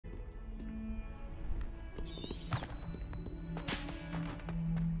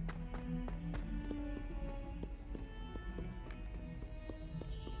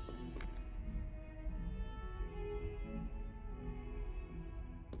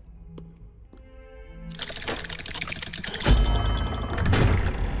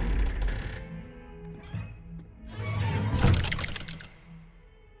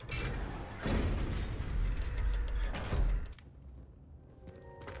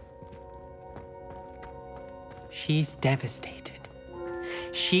She's devastated.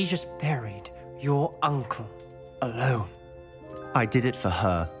 She just buried your uncle alone. I did it for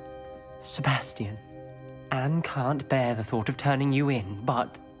her. Sebastian, Anne can't bear the thought of turning you in,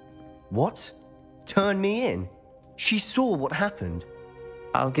 but... What? Turn me in? She saw what happened.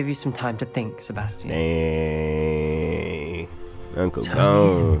 I'll give you some time to think, Sebastian. Dang. Uncle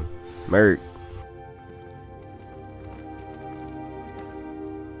gone. Merc.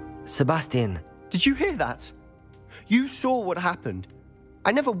 Sebastian. Did you hear that? You saw what happened.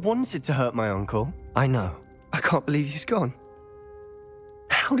 I never wanted to hurt my uncle. I know. I can't believe he's gone.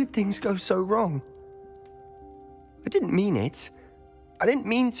 How did things go so wrong? I didn't mean it. I didn't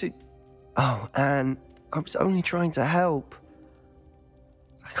mean to... Oh, Anne, I was only trying to help.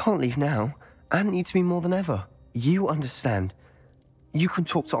 I can't leave now. Anne needs me more than ever. You understand. You can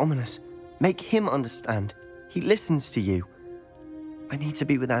talk to Ominous. Make him understand. He listens to you. I need to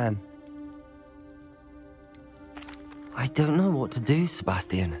be with Anne. I don't know what to do,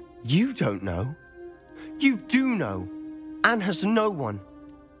 Sebastian. You don't know. You do know. Anne has no one.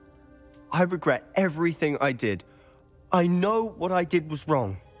 I regret everything I did. I know what I did was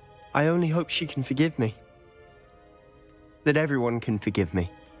wrong. I only hope she can forgive me. That everyone can forgive me.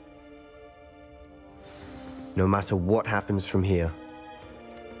 No matter what happens from here.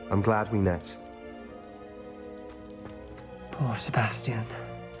 I'm glad we met. Poor Sebastian.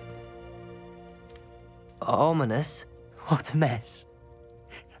 Ominous? What a mess.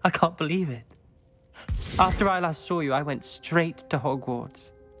 I can't believe it. After I last saw you, I went straight to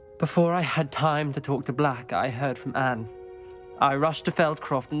Hogwarts. Before I had time to talk to Black, I heard from Anne. I rushed to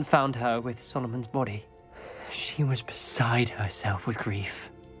Feldcroft and found her with Solomon's body. She was beside herself with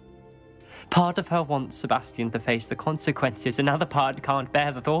grief. Part of her wants Sebastian to face the consequences, another part can't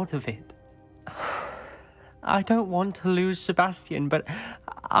bear the thought of it. I don't want to lose Sebastian, but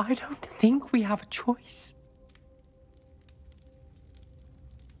I don't think we have a choice.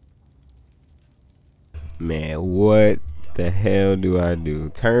 Man, what the hell do I do?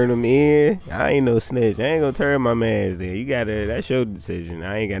 Turn him in? I ain't no snitch. I ain't gonna turn my man's in. You gotta, that's your decision.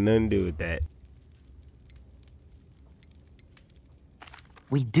 I ain't got nothing to do with that.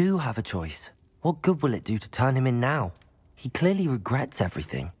 We do have a choice. What good will it do to turn him in now? He clearly regrets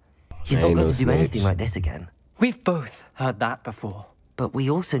everything. He's not going to do anything like this again. We've both heard that before. But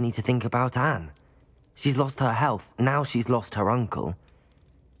we also need to think about Anne. She's lost her health, now she's lost her uncle.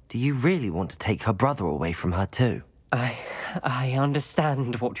 Do you really want to take her brother away from her too? I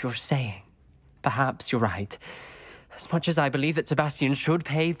understand what you're saying. Perhaps you're right. As much as I believe that Sebastian should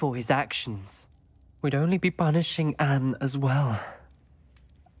pay for his actions, we'd only be punishing Anne as well.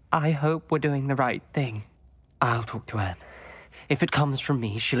 I hope we're doing the right thing. I'll talk to Anne. If it comes from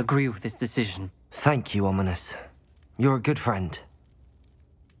me, she'll agree with this decision. Thank you, Ominous. You're a good friend.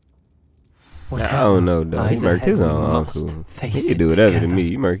 I don't know, though. He murked his own uncle. He can do whatever to me.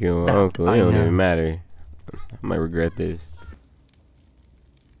 You murk your own uncle. It don't even matter. I might regret this.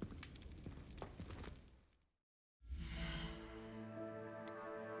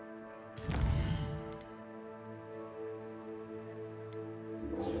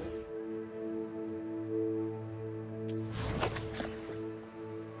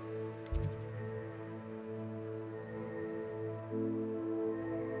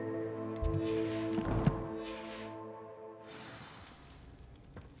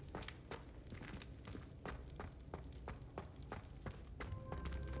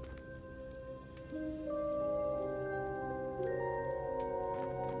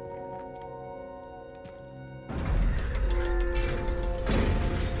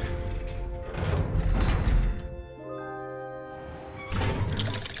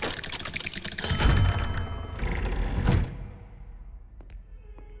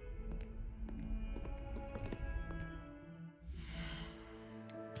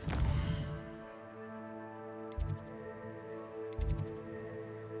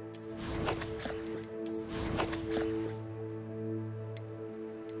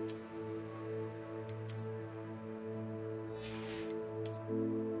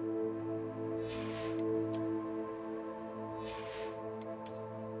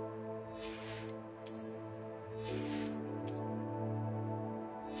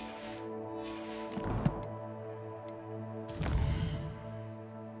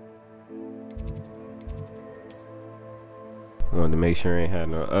 Wanted to make sure I ain't had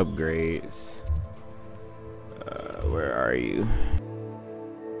no upgrades. Where are you?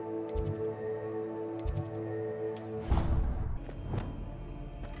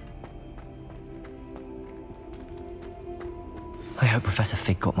 I hope Professor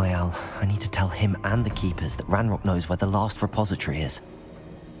Fig got my owl. I need to tell him and the Keepers that Ranrock knows where the last repository is.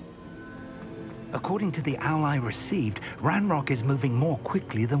 According to the owl I received, Ranrock is moving more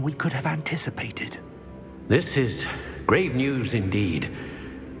quickly than we could have anticipated. This is grave news indeed.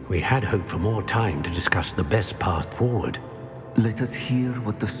 We had hoped for more time to discuss the best path forward. Let us hear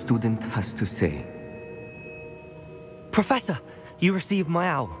what the student has to say. Professor, you received my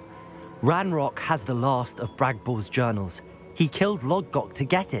owl. Ranrock has the last of Bragbor's journals. He killed Lodgok to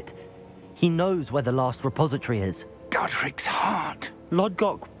get it. He knows where the last repository is. Godric's heart.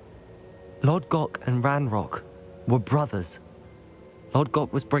 Lodgok and Ranrock were brothers.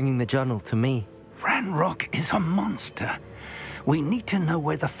 Lodgok was bringing the journal to me. Ranrock is a monster. We need to know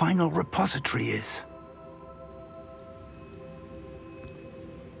where the final repository is.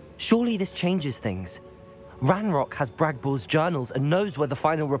 Surely this changes things. Ranrock has Bragbor's journals and knows where the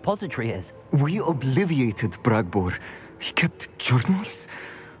final repository is. We obliviated Bragbor. He kept journals?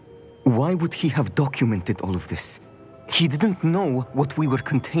 Why would he have documented all of this? He didn't know what we were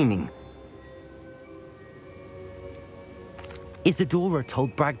containing. Isadora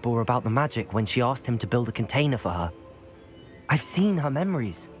told Bragbor about the magic when she asked him to build a container for her. I've seen her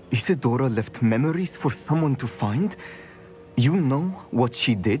memories. Isadora left memories for someone to find? You know what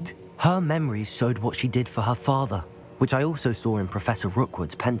she did? Her memories showed what she did for her father, which I also saw in Professor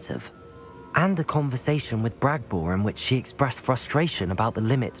Rookwood's pensive. And a conversation with Bragbor in which she expressed frustration about the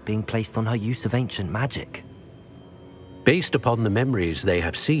limits being placed on her use of ancient magic. Based upon the memories they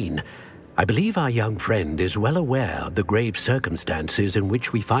have seen, I believe our young friend is well aware of the grave circumstances in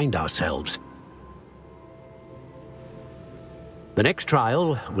which we find ourselves. The next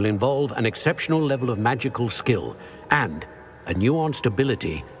trial will involve an exceptional level of magical skill and a nuanced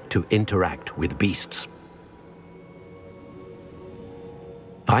ability to interact with beasts.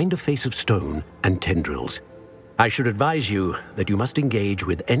 Find a face of stone and tendrils. I should advise you that you must engage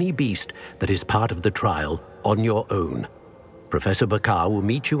with any beast that is part of the trial on your own. Professor Bakar will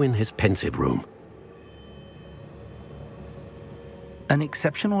meet you in his pensive room. An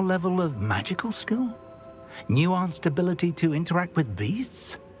exceptional level of magical skill? Nuanced ability to interact with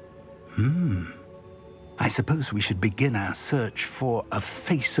beasts? I suppose we should begin our search for a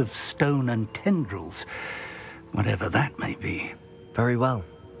face of stone and tendrils, whatever that may be. Very well.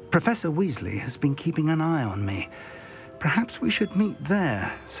 Professor Weasley has been keeping an eye on me. Perhaps we should meet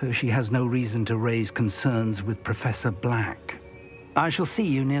there, so she has no reason to raise concerns with Professor Black. I shall see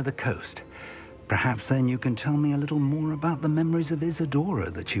you near the coast. Perhaps then you can tell me a little more about the memories of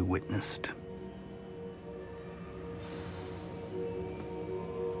Isadora that you witnessed.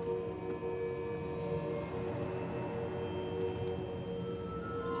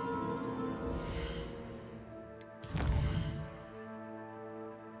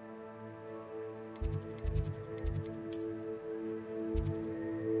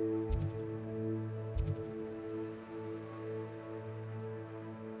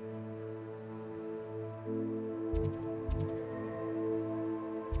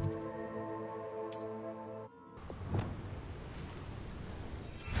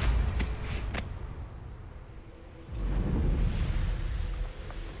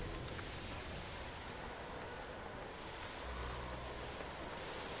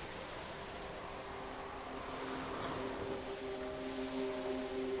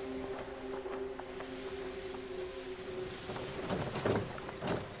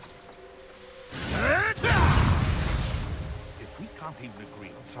 Can't even agree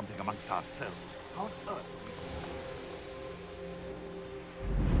on something amongst ourselves. How on earth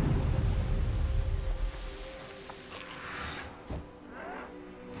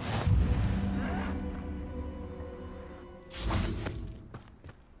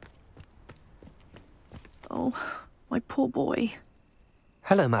Oh, my poor boy.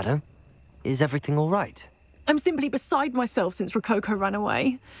 Hello, madam. Is everything all right? I'm simply beside myself since Rococo ran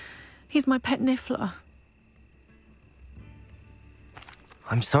away. He's my pet Niffler.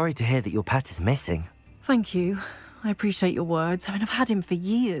 I'm sorry to hear that your pet is missing. Thank you. I appreciate your words. I mean, I've had him for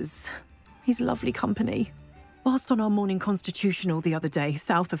years. He's lovely company. Whilst on our morning constitutional the other day,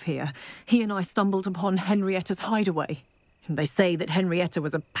 south of here, he and I stumbled upon Henrietta's hideaway. They say that Henrietta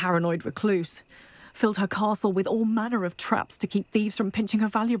was a paranoid recluse, filled her castle with all manner of traps to keep thieves from pinching her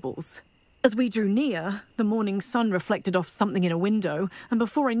valuables. As we drew near, the morning sun reflected off something in a window, and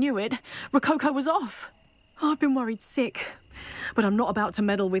before I knew it, Rococo was off. I've been worried sick. But I'm not about to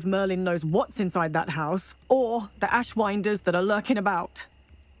meddle with Merlin knows what's inside that house, or the Ashwinders that are lurking about.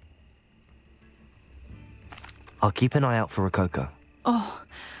 I'll keep an eye out for Rococo. Oh,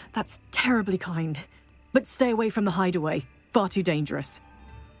 that's terribly kind. But stay away from the hideaway. Far too dangerous.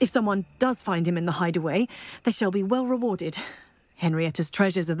 If someone does find him in the hideaway, they shall be well rewarded. Henrietta's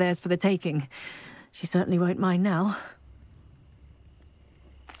treasures are theirs for the taking. She certainly won't mind now.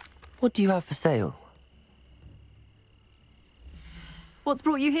 What do you have for sale? What's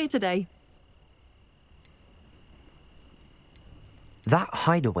brought you here today? That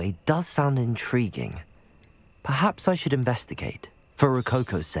hideaway does sound intriguing. Perhaps I should investigate, for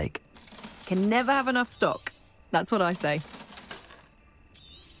Rococo's sake. Can never have enough stock. That's what I say.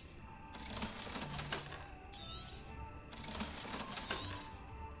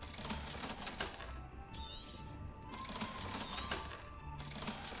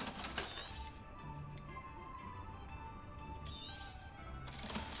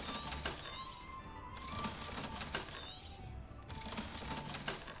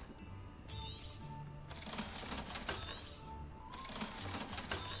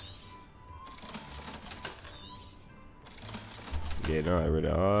 Getting all rid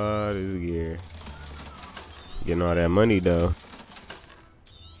of all this gear. Getting all that money though.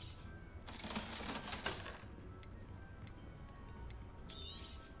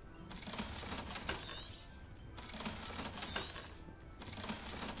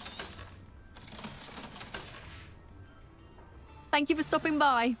 Thank you for stopping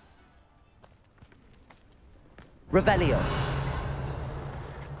by. Revelio.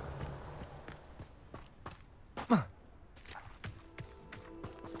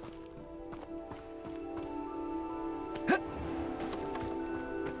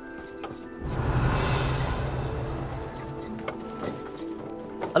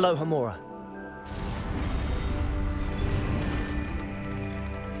 Aloha Mora.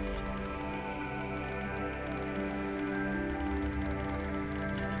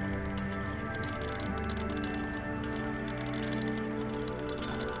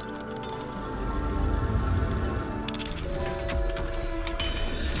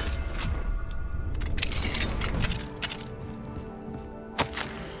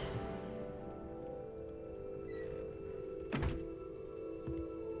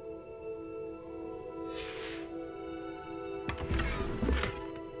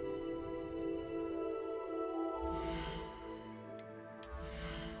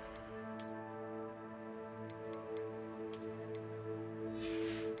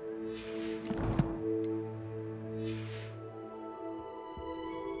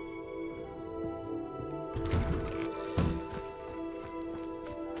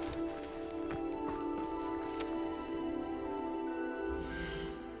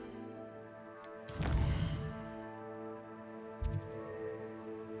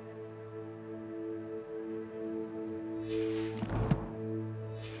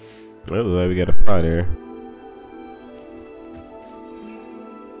 Looks like we got a fight here.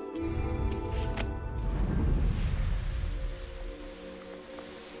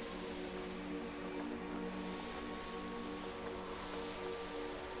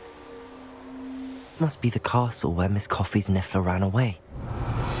 Must be the castle where Miss Coffee's Niffler ran away.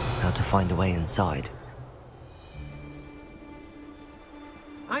 How to find a way inside.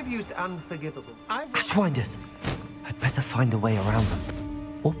 I've used Unforgivable. Ashwinders! I'd better find a way around them.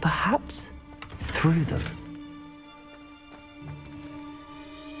 Or perhaps through them.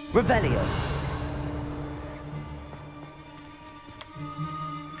 Revelio!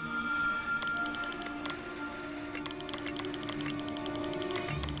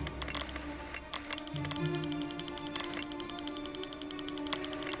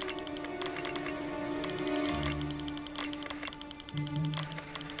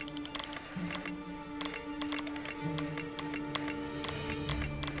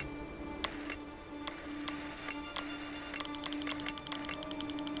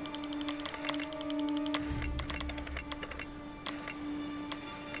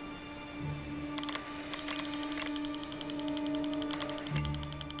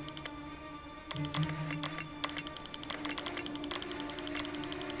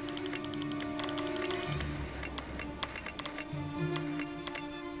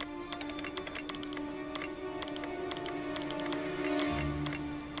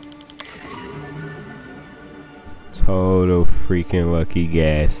 Total freaking lucky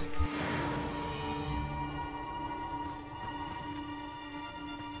gas.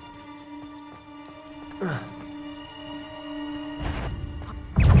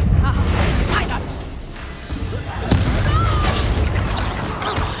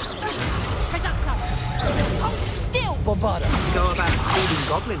 Bombarda. Go about stealing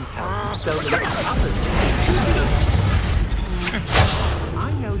goblins' help and stolen others.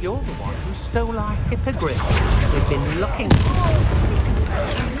 I know you're the one who stole our hippogriff. We've been looking for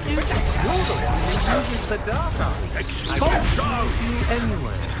you. You're the one who uses the dark arts. Expulsion! You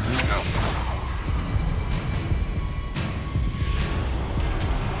anyway.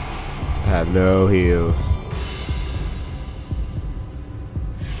 I have no heals.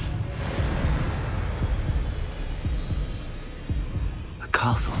 A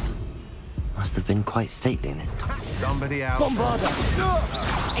castle. Must have been quite stately in its time. Somebody else. Bombarda!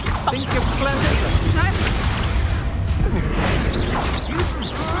 Think you're clever.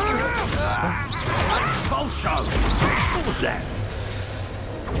 Expulsion! What was that?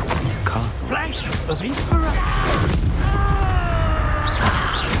 This castle. Flash of inspiration!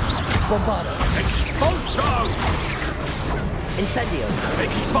 Bombarda! Expulsion! Incendio!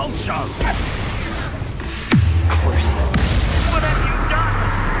 Expulsion! Crucio! What have you done?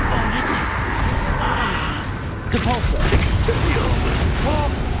 Depulso!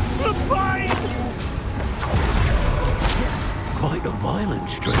 The pain! Quite a violent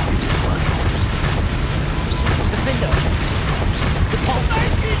streak in this one. Defendo! Depulso!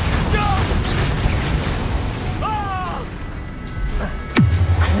 Make it stop! Ah!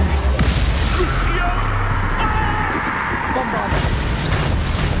 Crucio! Lucio! Bombarda!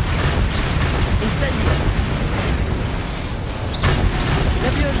 Incendio!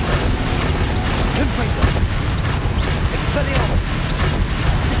 Leviosa! Confringo! Expelliarmus!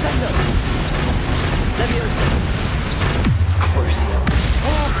 Descendo! Leviosa! Crucio!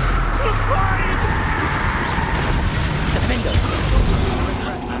 The pain! Defendo!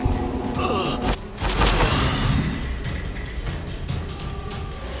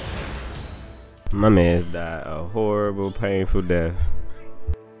 My man's died a horrible, painful death.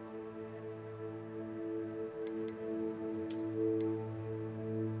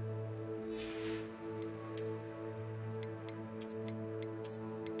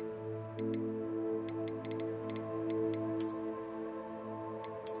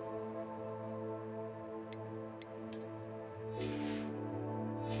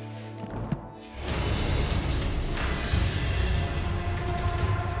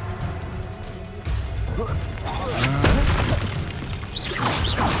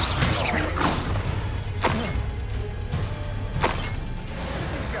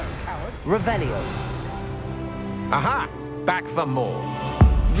 Revelio! Aha! Back for more.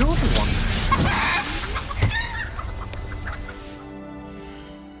 You're the one.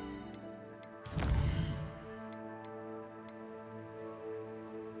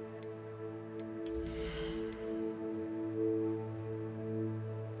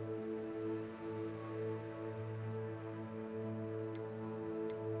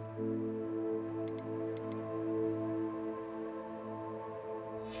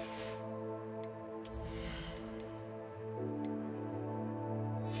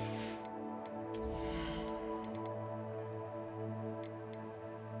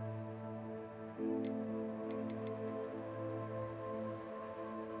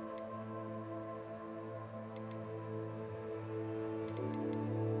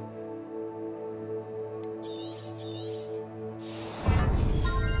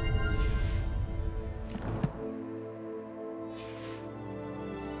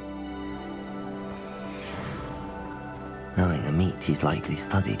 Knowing a meat he's likely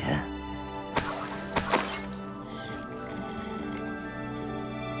studied here.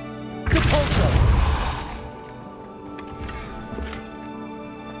 Depulso!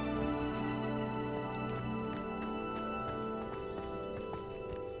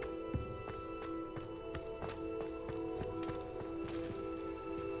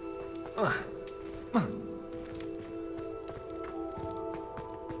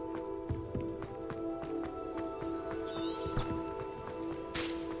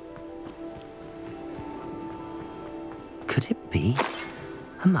 Could it be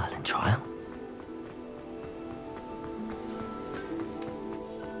a Merlin trial?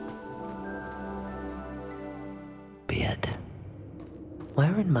 Be it.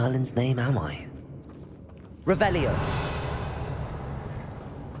 Where in Merlin's name am I? Revelio!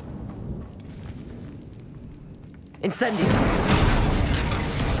 Incendio!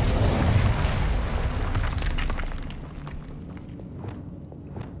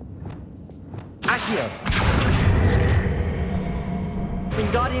 Accio!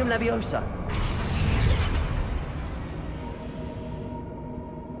 Wingardium Leviosa!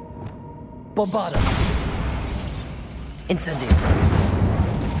 Bombarda! Incendio!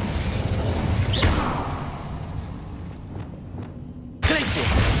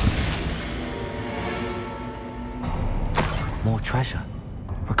 Glacius! More treasure.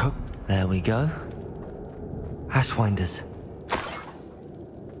 There we go. Ashwinders.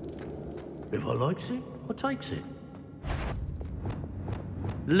 If I likes it, I takes it.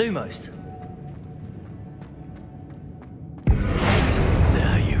 Lumos.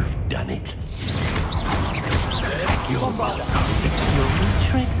 Now you've done it. Your brother. It's your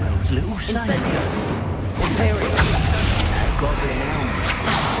treadmill's little saviour. Imperial. Goblin helm.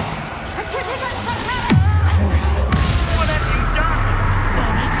 What have you done?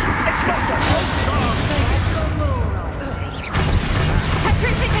 Oh, this is explosive.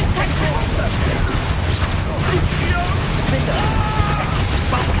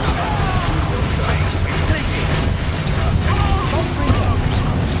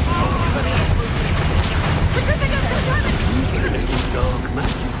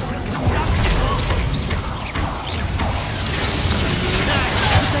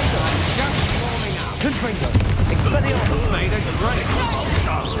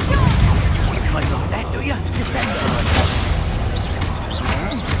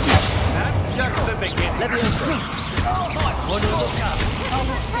 That's just the beginning.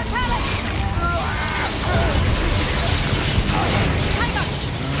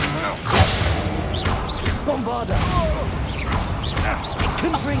 Bombarda.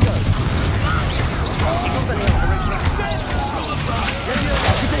 Confringo.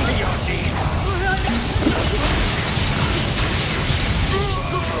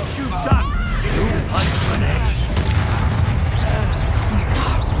 You've done.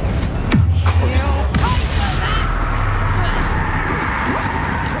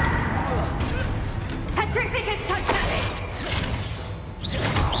 Petrificus Titanic!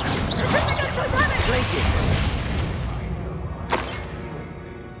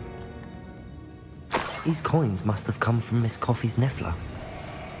 These coins must have come from Miss Coffee's Niffler.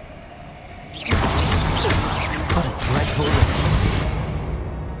 What a dreadful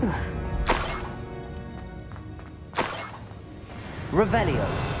Revelio.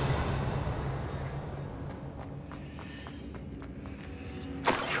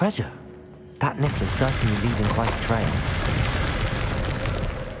 Treasure. That Niffler's certainly leaving quite a trail.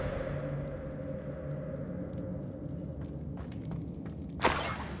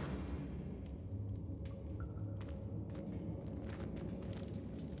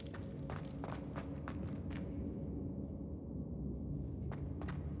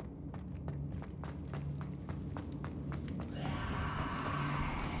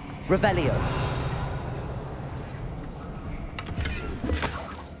 Revelio.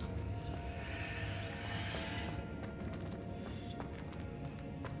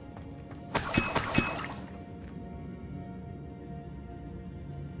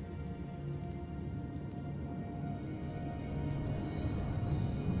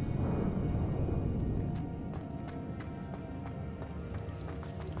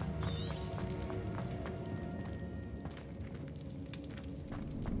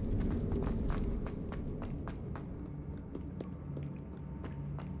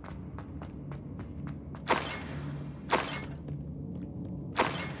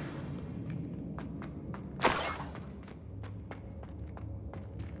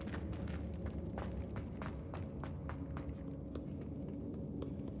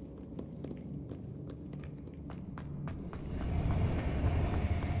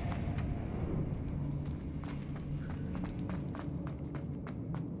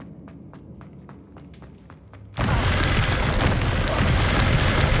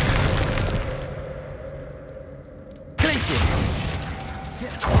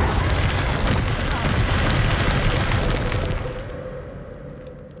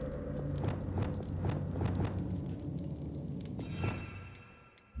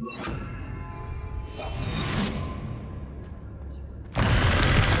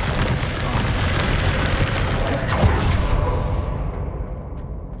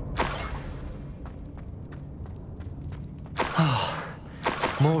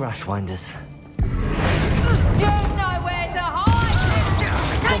 More Ashwinders. You know where to hide!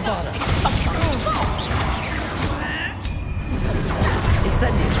 Bombarda.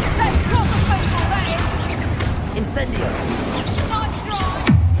 Incendio. Let's drop the faithful veins! Incendio. Nice try!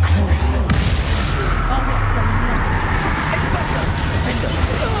 Cruising. Oh, what's the name? Expensive. Window.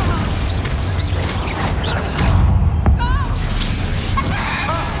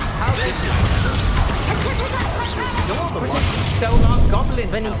 How is it? You're the one who stole our goblin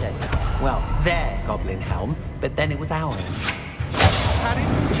helm. Benito. Well, their goblin helm, but then it was ours. Harry?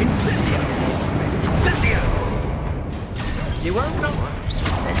 Incendio! Incendio! You won't know.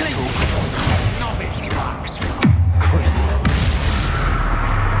 Let's talk. Novice luck. Cruising.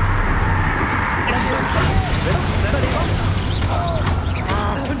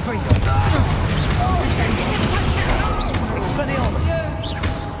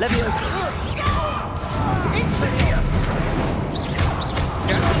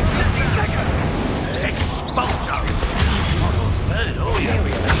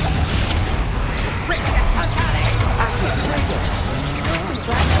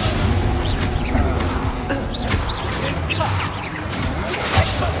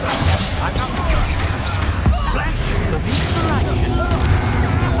 Flash of inspiration.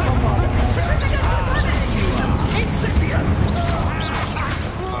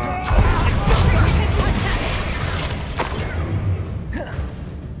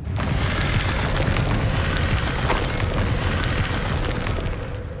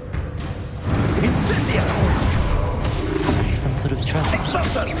 Some sort of trap.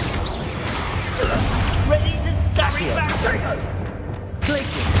 Ready to scurry back.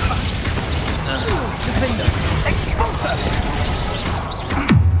 Glacier. Defender. Expulsor.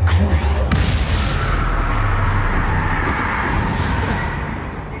 Cruiser.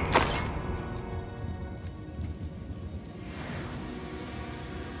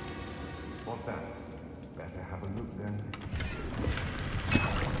 What's that? Better have a look then.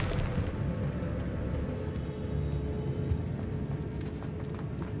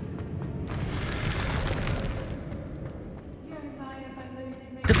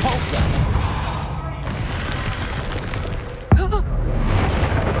 Depulsor.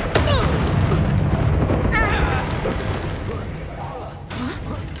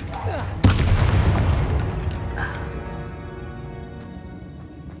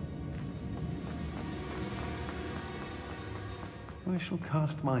 I shall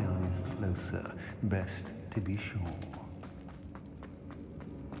cast my eyes closer, best to be sure.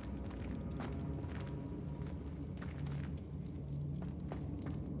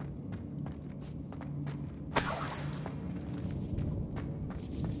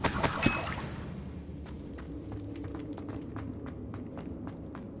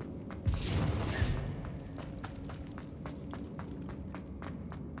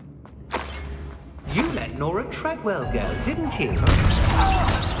 You let Nora Treadwell go, didn't you?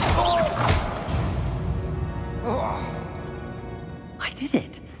 I did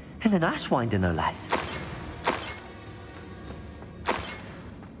it. And an Ashwinder, no less.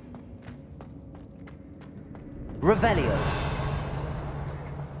 Revelio.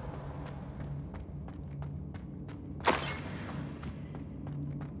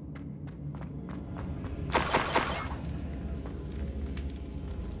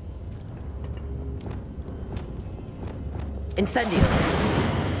 Incendio.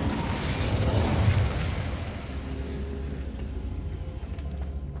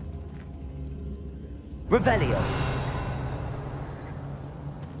 Revelio.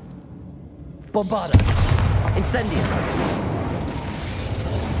 Bombarda. Incendio.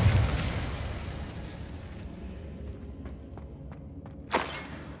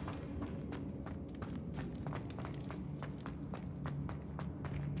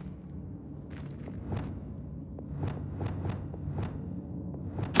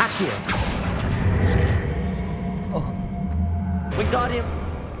 Accio. Oh. Wingardium.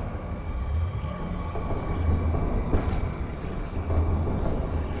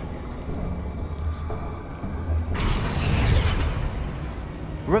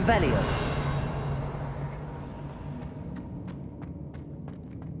 Revelio.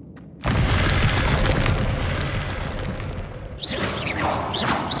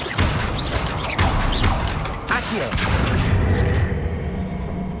 Accio.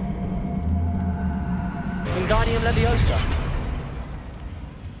 Wingardium Leviosa.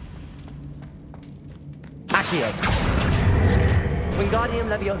 Accio. Wingardium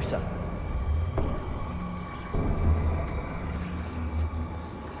Leviosa.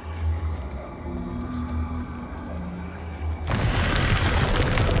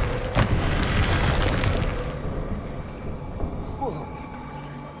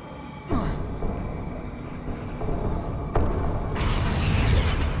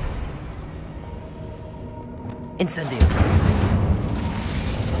 Incendio.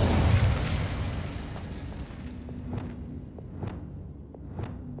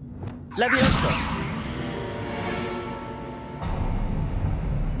 Leviosa.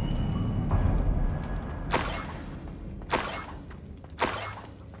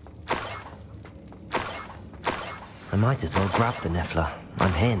 I might as well grab the Niffler.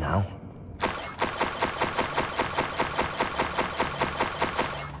 I'm here now.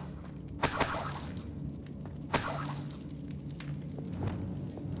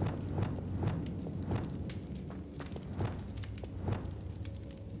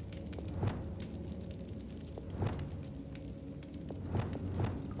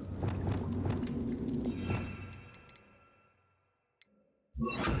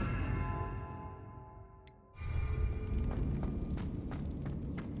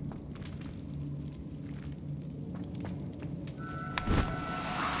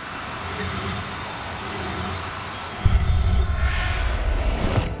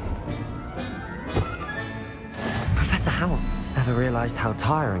 realized how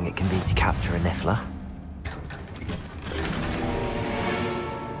tiring it can be to capture a Niffler.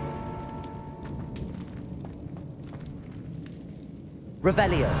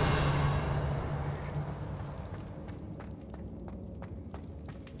 Revelio.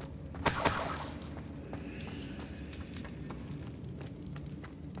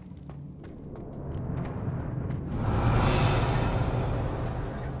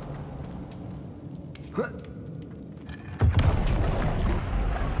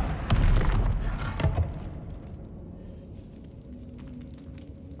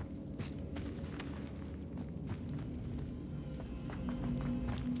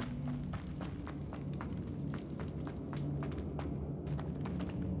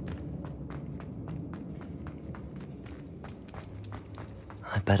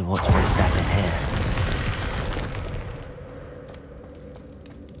 I better watch my step in here.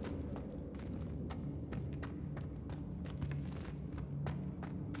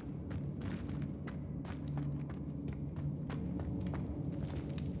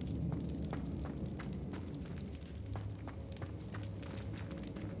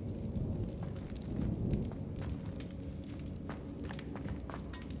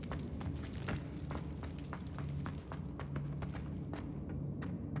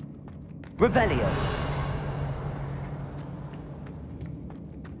 Revelio.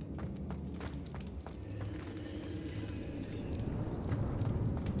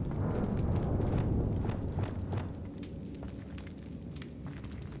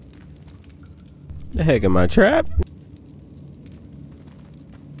 The heck am I trapped?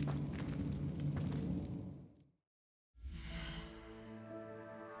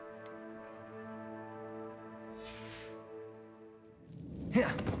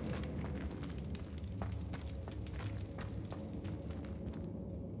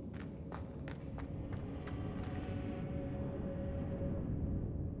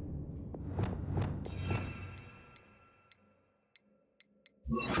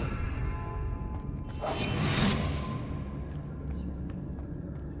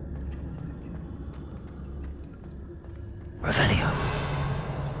 Revelio.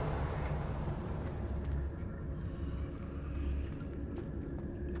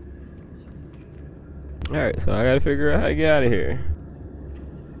 Alright, so I gotta figure out how to get out of here.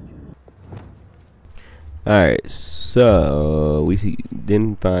 Alright, so we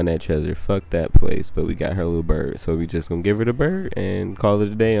didn't find that treasure. Fuck that place, but we got her little bird. So we just gonna give her the bird and call it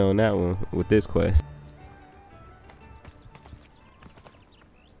a day on that one with this quest.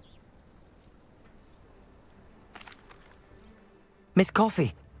 Miss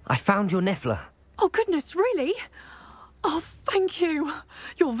Coffee, I found your Niffler. Oh, goodness, really? Oh, thank you.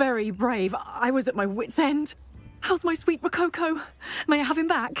 You're very brave. I was at my wit's end. How's my sweet Rococo? May I have him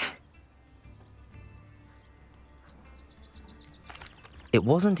back? It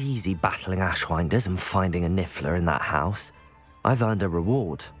wasn't easy battling Ashwinders and finding a Niffler in that house. I've earned a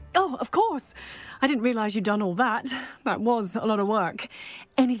reward. Oh, of course. I didn't realize you'd done all that. That was a lot of work.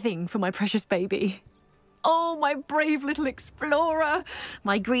 Anything for my precious baby. Oh, my brave little explorer.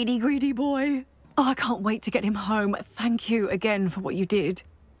 My greedy, greedy boy. Oh, I can't wait to get him home. Thank you again for what you did.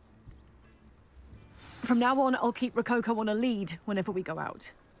 From now on, I'll keep Rococo on a lead whenever we go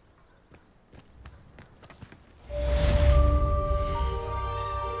out.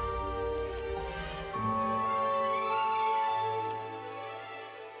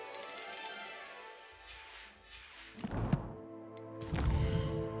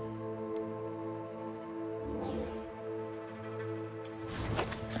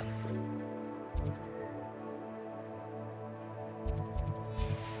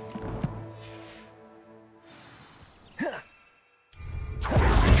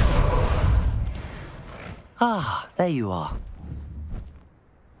 Ah, there you are.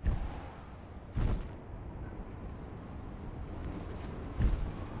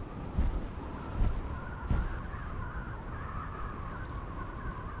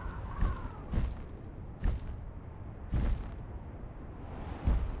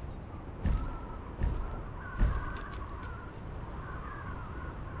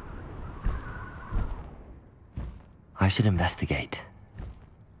 I should investigate.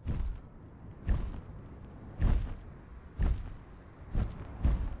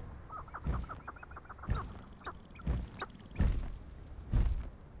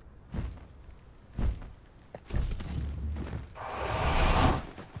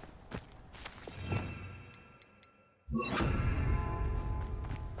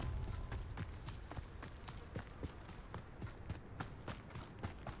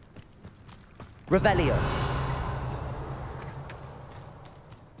 Revelio.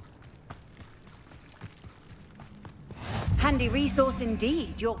 handy resource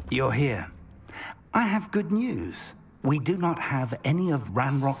indeed. You're here. I have good news. We do not have any of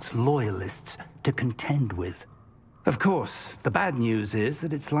Ranrock's loyalists to contend with. Of course, the bad news is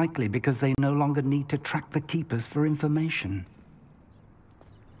that it's likely because they no longer need to track the Keepers for information.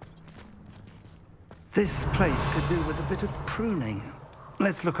 This place could do with a bit of pruning.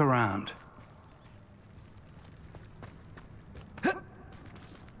 Let's look around.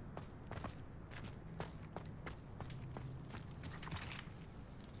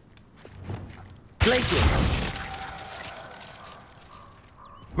 Glacius!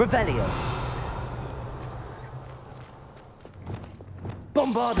 Revelio!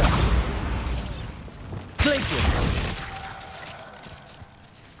 Bombarda! Glacius!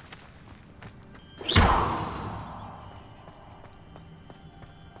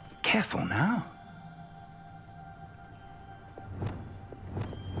 Careful now.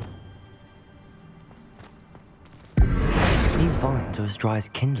 These vines are as dry as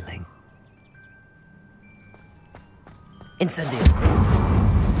kindling. Incendio!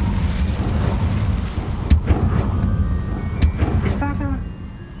 Is that a...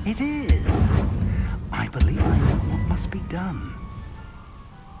 It is. I believe I know what must be done.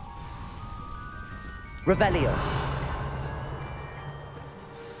 Revelio!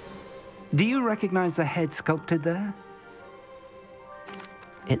 Do you recognize the head sculpted there?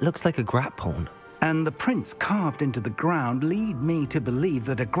 It looks like a grap horn. And the prints carved into the ground lead me to believe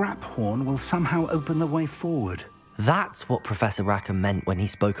that a grap horn will somehow open the way forward. That's what Professor Rackham meant when he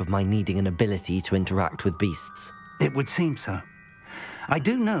spoke of my needing an ability to interact with beasts. It would seem so. I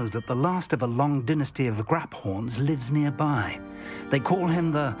do know that the last of a long dynasty of grap horns lives nearby. They call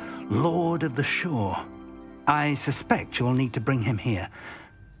him the Lord of the Shore. I suspect you'll need to bring him here.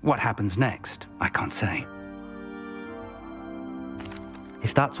 What happens next, I can't say.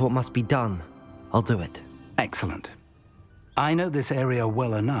 If that's what must be done, I'll do it. Excellent. I know this area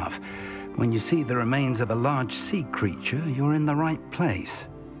well enough. When you see the remains of a large sea creature, you're in the right place.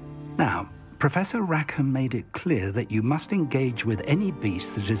 Now, Professor Rackham made it clear that you must engage with any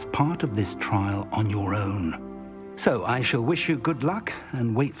beast that is part of this trial on your own. So I shall wish you good luck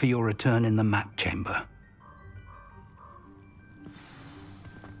and wait for your return in the map chamber.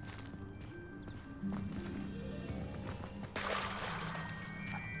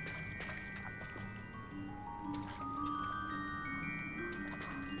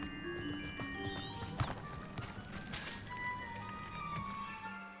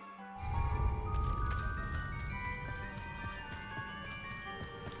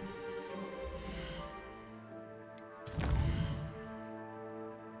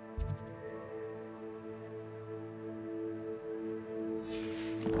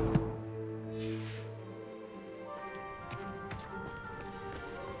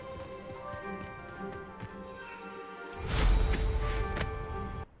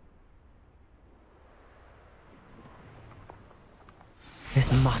 This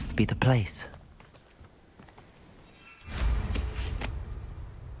must be the place.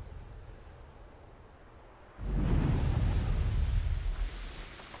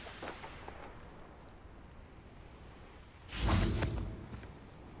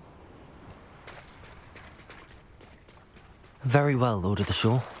 Very well, Lord of the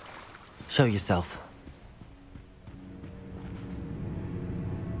Shore. Show yourself.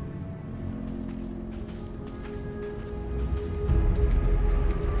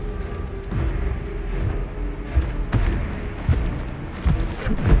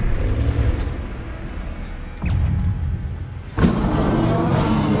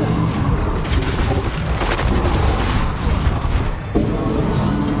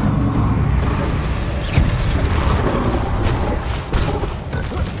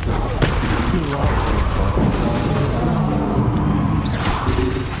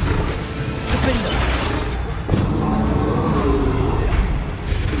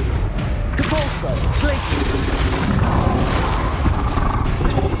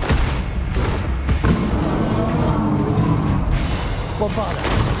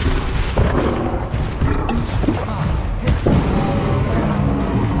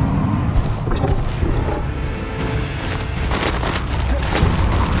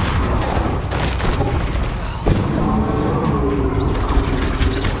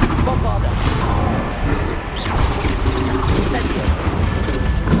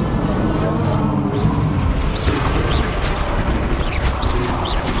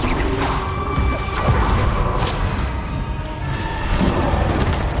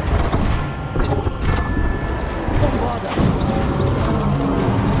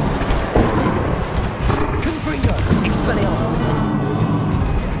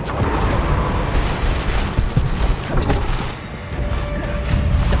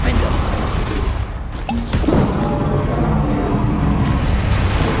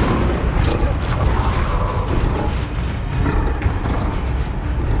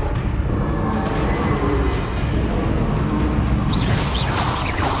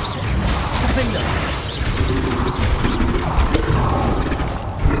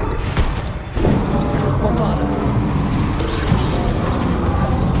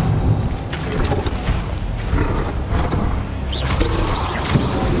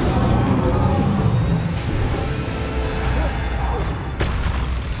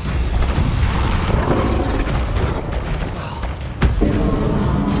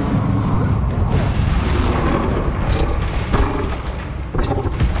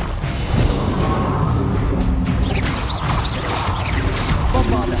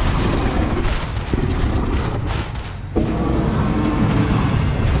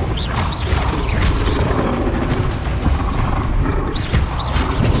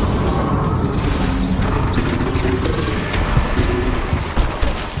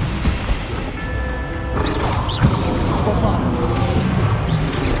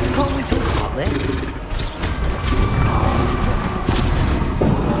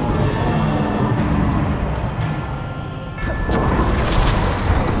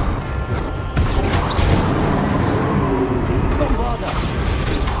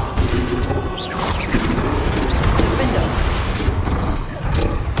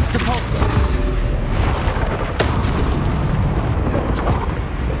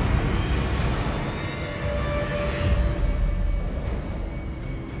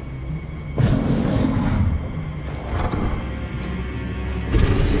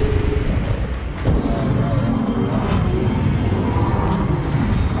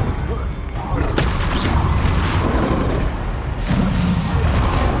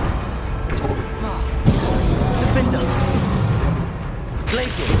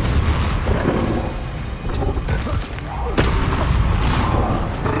 Glaciers!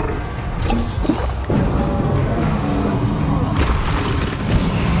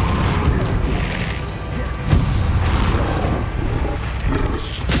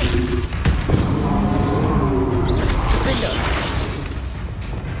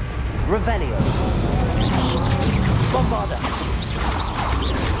 Revelio. Bombarda.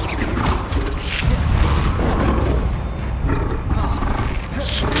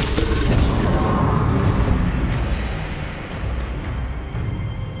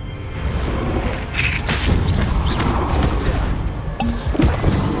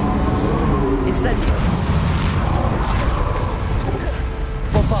 Incendio.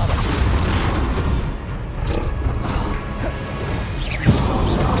 Bombarda.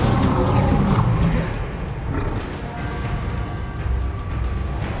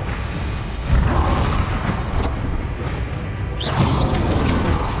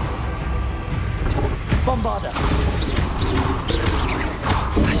 Bombarda.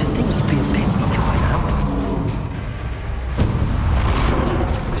 I should think you'd be a bit weaker by now.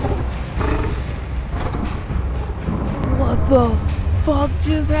 What the fuck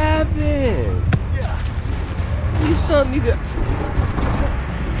just happened? You stunned me there.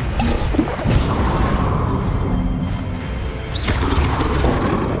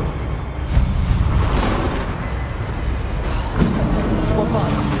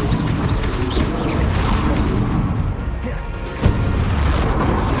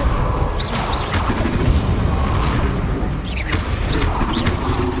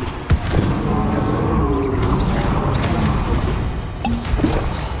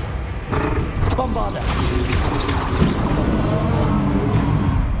 Bombarda.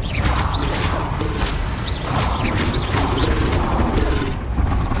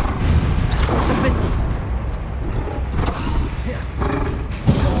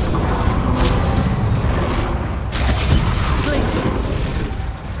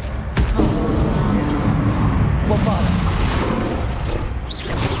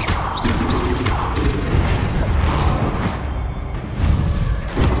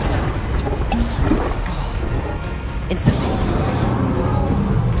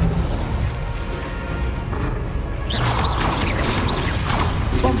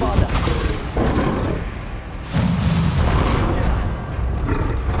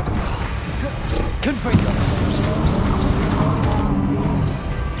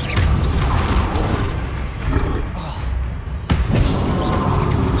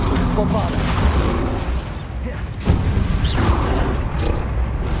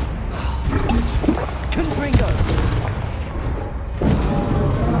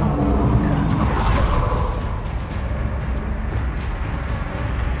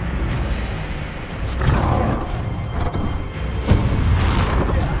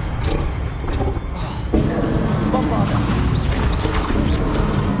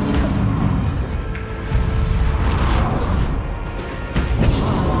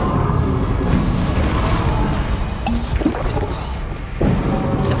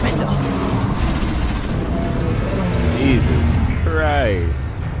 Jesus Christ.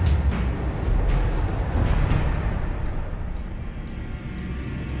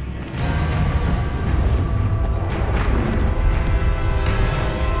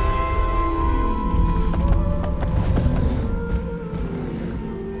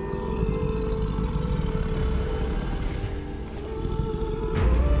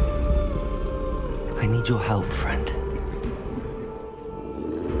 I need your help, friend.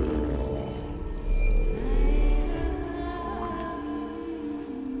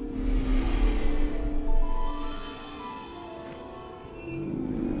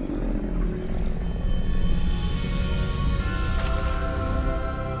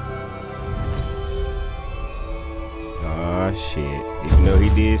 Oh shit. Even though he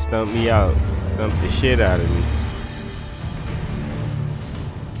did stump me out, stumped the shit out of me.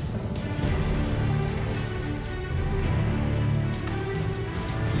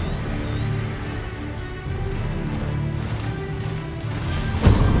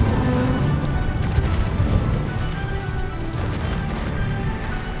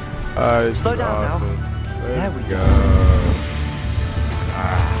 Oh, this Slow is down awesome. now. Let's There we go.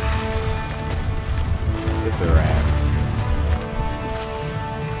 Ah. It's a wrap.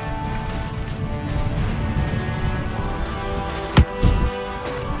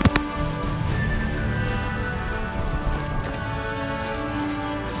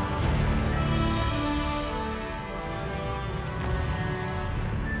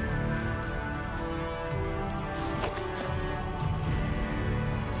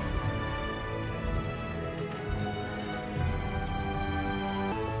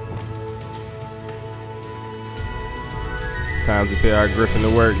 Time to put our griffin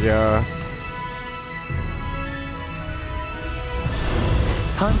to work, y'all.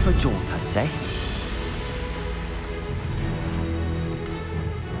 Time for a jaunt, I'd say.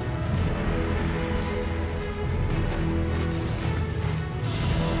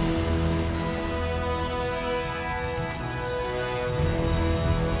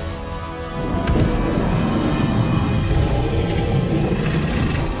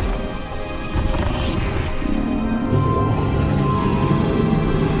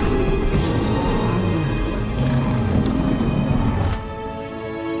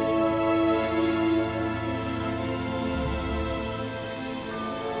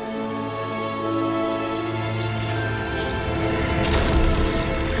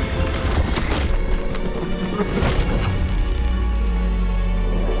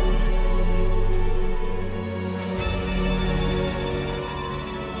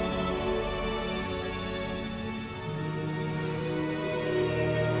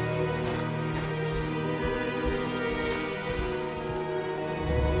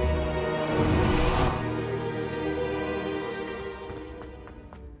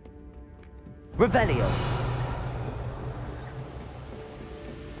 Revelio.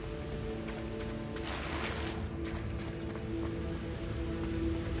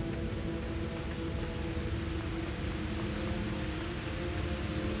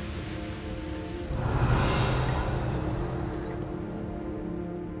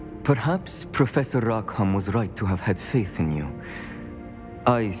 Perhaps Professor Rackham was right to have had faith in you.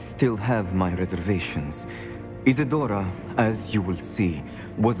 I still have my reservations. Isadora, as you will see,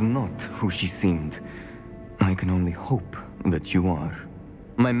 was not who she seemed. I can only hope that you are.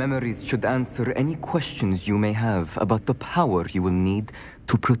 My memories should answer any questions you may have about the power you will need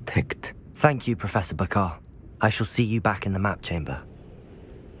to protect. Thank you, Professor Bakar. I shall see you back in the map chamber.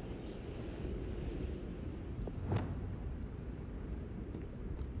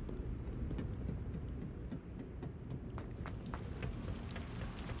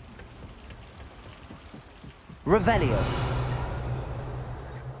 Revelio.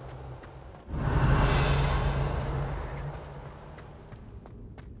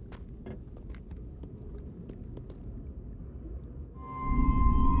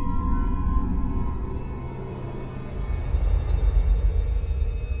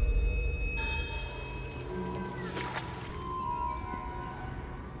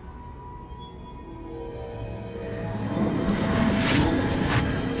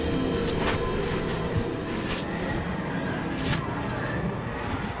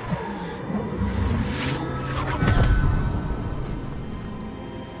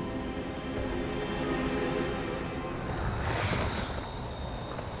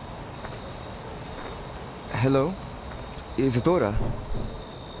 Hello? Isadora?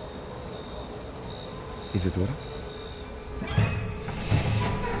 Isadora?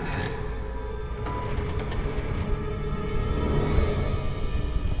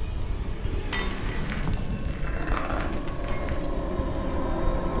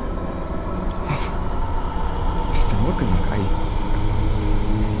 It's looking like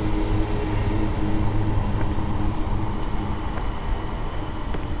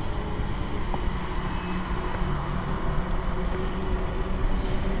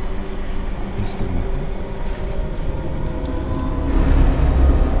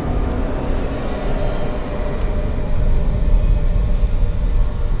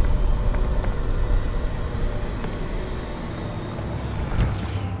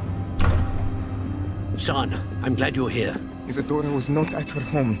Son, I'm glad you're here. Isadora was not at her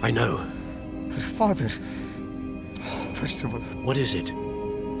home. I know. Her father... Percival. What is it?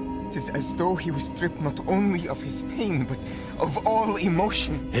 It is as though he was stripped not only of his pain, but of all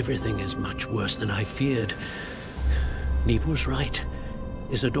emotion. Everything is much worse than I feared. Neve was right.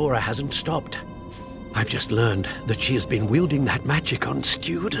 Isadora hasn't stopped. I've just learned that she has been wielding that magic on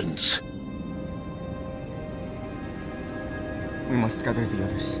students. We must gather the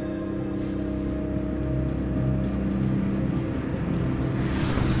others.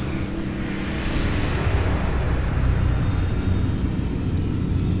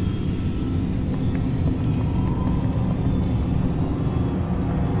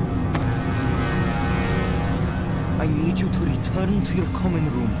 I need you to return to your common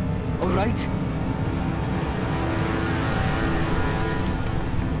room, all right?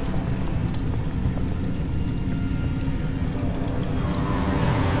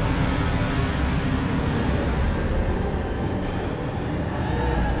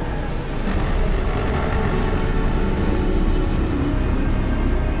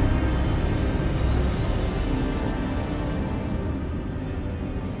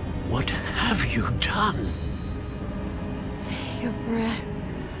 What have you done? Take a breath.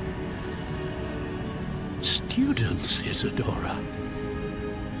 Students, Isadora.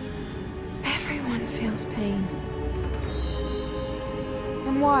 Everyone feels pain.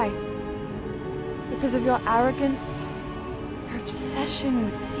 And why? Because of your arrogance? Your obsession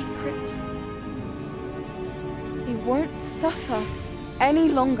with secrets? He won't suffer any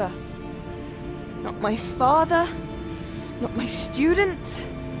longer. Not my father, not my students,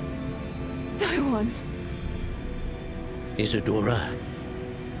 no one. Isadora,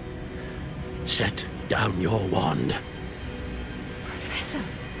 set down your wand. Professor,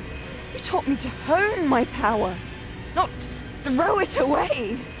 you taught me to hone my power, not throw it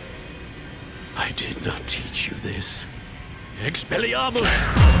away. I did not teach you this. Expelliarmus!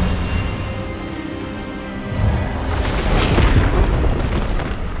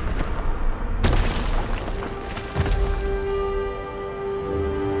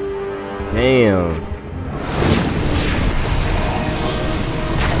 Damn.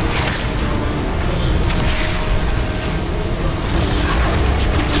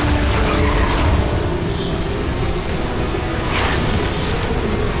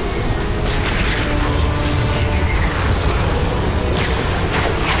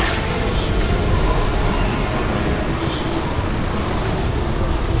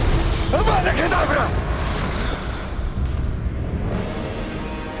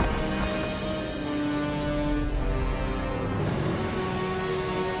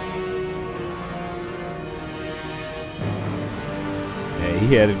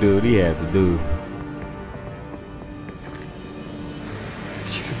 He had to do what he had to do.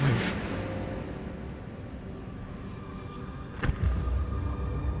 She's alive.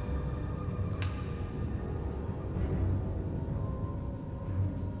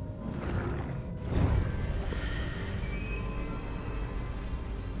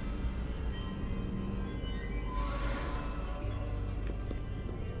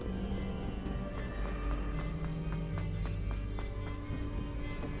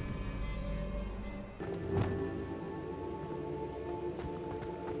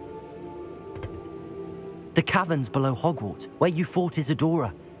 The caverns below Hogwarts, where you fought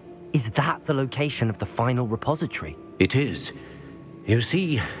Isadora. Is that the location of the final repository? It is. You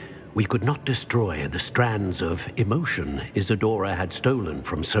see, we could not destroy the strands of emotion Isadora had stolen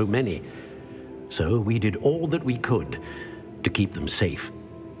from so many. So we did all that we could to keep them safe.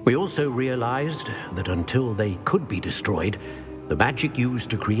 We also realized that until they could be destroyed, the magic used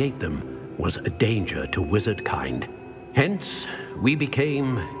to create them was a danger to wizard kind. Hence, we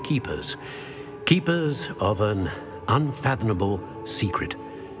became keepers. Keepers of an unfathomable secret.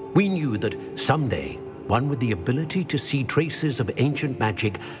 We knew that someday, one with the ability to see traces of ancient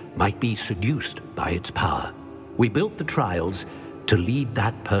magic might be seduced by its power. We built the trials to lead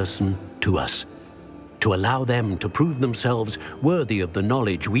that person to us, to allow them to prove themselves worthy of the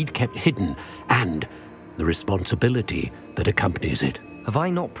knowledge we'd kept hidden and the responsibility that accompanies it. Have I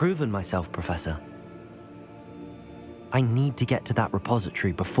not proven myself, Professor? I need to get to that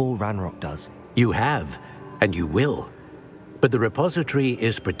repository before Ranrock does. You have, and you will. But the repository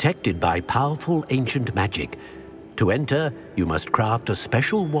is protected by powerful ancient magic. To enter, you must craft a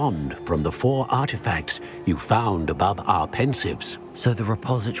special wand from the 4 artifacts you found above our pensives. So the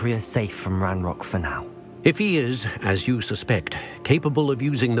repository is safe from Ranrock for now? If he is, as you suspect, capable of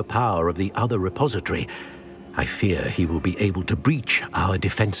using the power of the other repository, I fear he will be able to breach our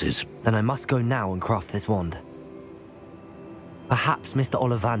defenses. Then I must go now and craft this wand. Perhaps Mr.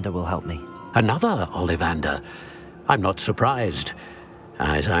 Ollivander will help me. Another Ollivander? I'm not surprised.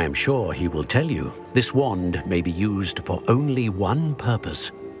 As I am sure he will tell you, this wand may be used for only one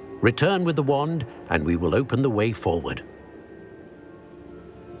purpose. Return with the wand, and we will open the way forward.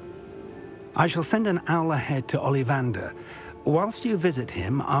 I shall send an owl ahead to Ollivander. Whilst you visit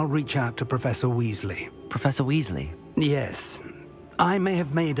him, I'll reach out to Professor Weasley. Professor Weasley? Yes. I may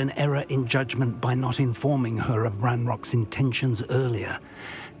have made an error in judgment by not informing her of Ranrock's intentions earlier.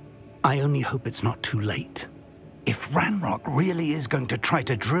 I only hope it's not too late. If Ranrock really is going to try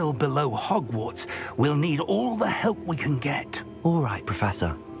to drill below Hogwarts, we'll need all the help we can get. All right,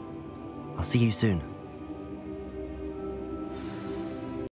 Professor. I'll see you soon.